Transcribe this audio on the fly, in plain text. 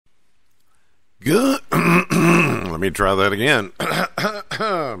Good. Let me try that again.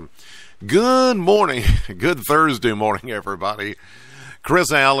 Good morning. Good Thursday morning, everybody.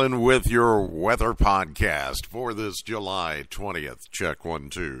 Chris Allen with your weather podcast for this July 20th. Check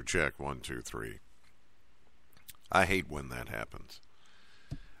 1, 2, check 1, 2, 3. I hate when that happens.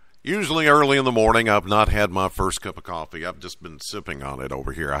 Usually early in the morning, I've not had my first cup of coffee. I've just been sipping on it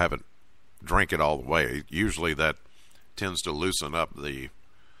over here. I haven't drank it all the way. Usually that tends to loosen up the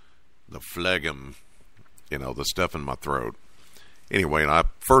phlegm, the stuff in my throat. Anyway, when I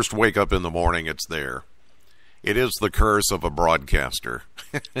first wake up in the morning, it's there. It is the curse of a broadcaster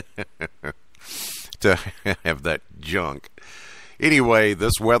to have that junk. Anyway,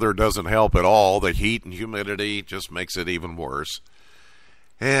 this weather doesn't help at all. The heat and humidity just makes it even worse.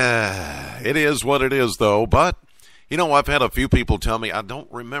 It is what it is, though. But, I've had a few people tell me, I don't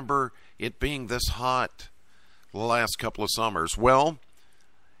remember it being this hot the last couple of summers. Well,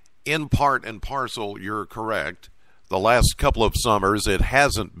 in part and parcel, you're correct. The last couple of summers, it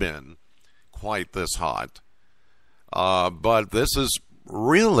hasn't been quite this hot. But this is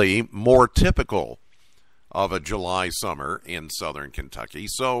really more typical of a July summer in southern Kentucky.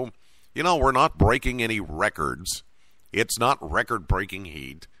 So, we're not breaking any records. It's not record-breaking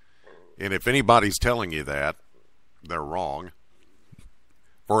heat. And if anybody's telling you that, they're wrong.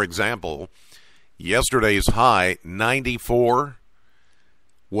 For example, yesterday's high, 94,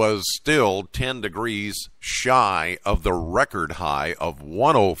 was still 10 degrees shy of the record high of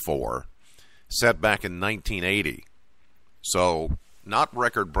 104 set back in 1980. So, not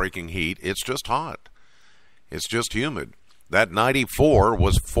record-breaking heat, it's just hot. It's just humid. That 94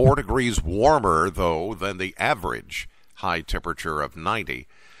 was 4 degrees warmer, though, than the average high temperature of 90.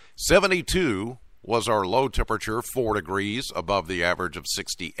 72 was our low temperature, 4 degrees above the average of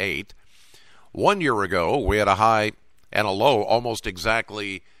 68. 1 year ago, we had a high and a low almost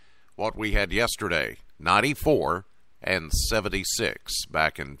exactly what we had yesterday, 94 and 76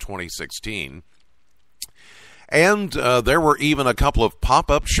 back in 2016. And there were even a couple of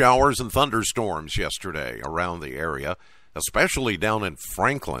pop-up showers and thunderstorms yesterday around the area, especially down in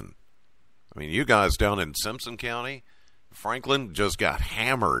Franklin. I mean, you guys down in Simpson County, Franklin just got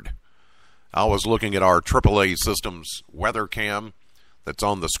hammered. I was looking at our AAA Systems weather cam that's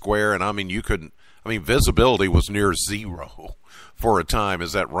on the square, and visibility was near zero for a time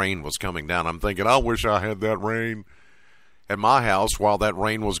as that rain was coming down. I'm thinking, I wish I had that rain. At my house, while that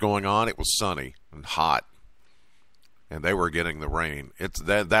rain was going on, it was sunny and hot, and they were getting the rain.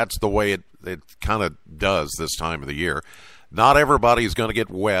 That's the way it kind of does this time of the year. Not everybody's going to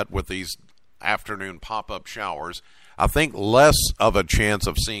get wet with these afternoon pop-up showers. I think less of a chance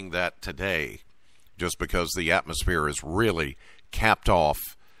of seeing that today, just because the atmosphere is really capped off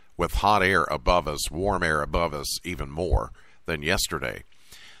with hot air above us, warm air above us even more than yesterday.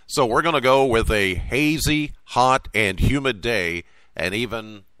 So we're going to go with a hazy, hot, and humid day, and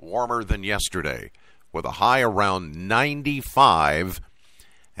even warmer than yesterday, with a high around 95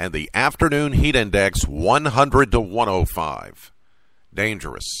 and the afternoon heat index 100 to 105.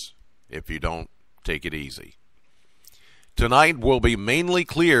 Dangerous if you don't take it easy. Tonight will be mainly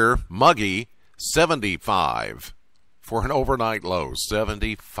clear, muggy, 75 for an overnight low,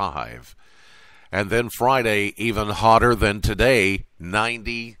 75. And then Friday, even hotter than today,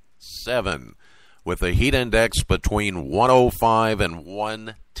 97, with a heat index between 105 and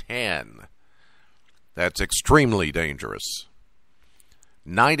 110. That's extremely dangerous.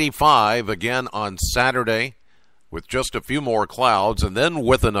 95 again on Saturday with just a few more clouds, and then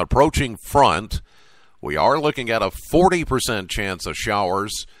with an approaching front, we are looking at a 40% chance of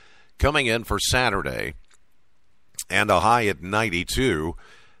showers coming in for Saturday, and a high at 92.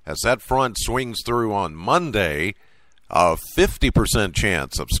 As that front swings through on Monday, a 50%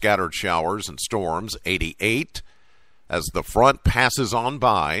 chance of scattered showers and storms, 88. As the front passes on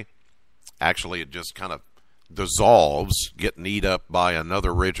by, actually it just kind of dissolves, getting eaten up by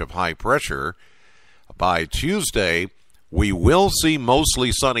another ridge of high pressure. By Tuesday, we will see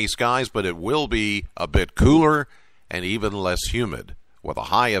mostly sunny skies, but it will be a bit cooler and even less humid, with a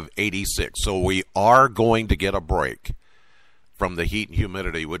high of 86. So we are going to get a break from the heat and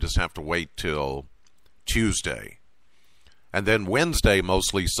humidity. We'll just have to wait till Tuesday. And then Wednesday,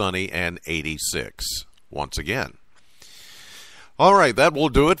 mostly sunny and 86 once again. All right, that will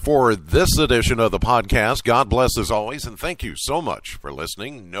do it for this edition of the podcast. God bless as always, and thank you so much for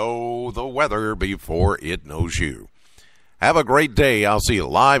listening. Know the weather before it knows you. Have a great day. I'll see you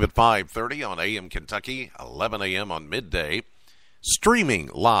live at 5:30 on AM Kentucky, 11 a.m. on midday. Streaming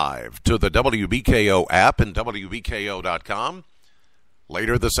live to the WBKO app and WBKO.com.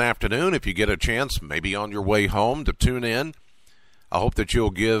 Later this afternoon, if you get a chance, maybe on your way home, to tune in. I hope that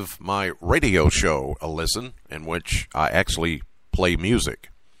you'll give my radio show a listen, in which I actually play music.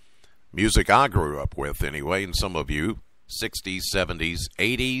 Music I grew up with, anyway, and some of you, 60s, 70s,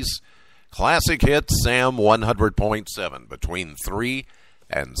 80s. Classic hits, Sam 100.7, between 3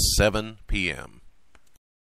 and 7 p.m.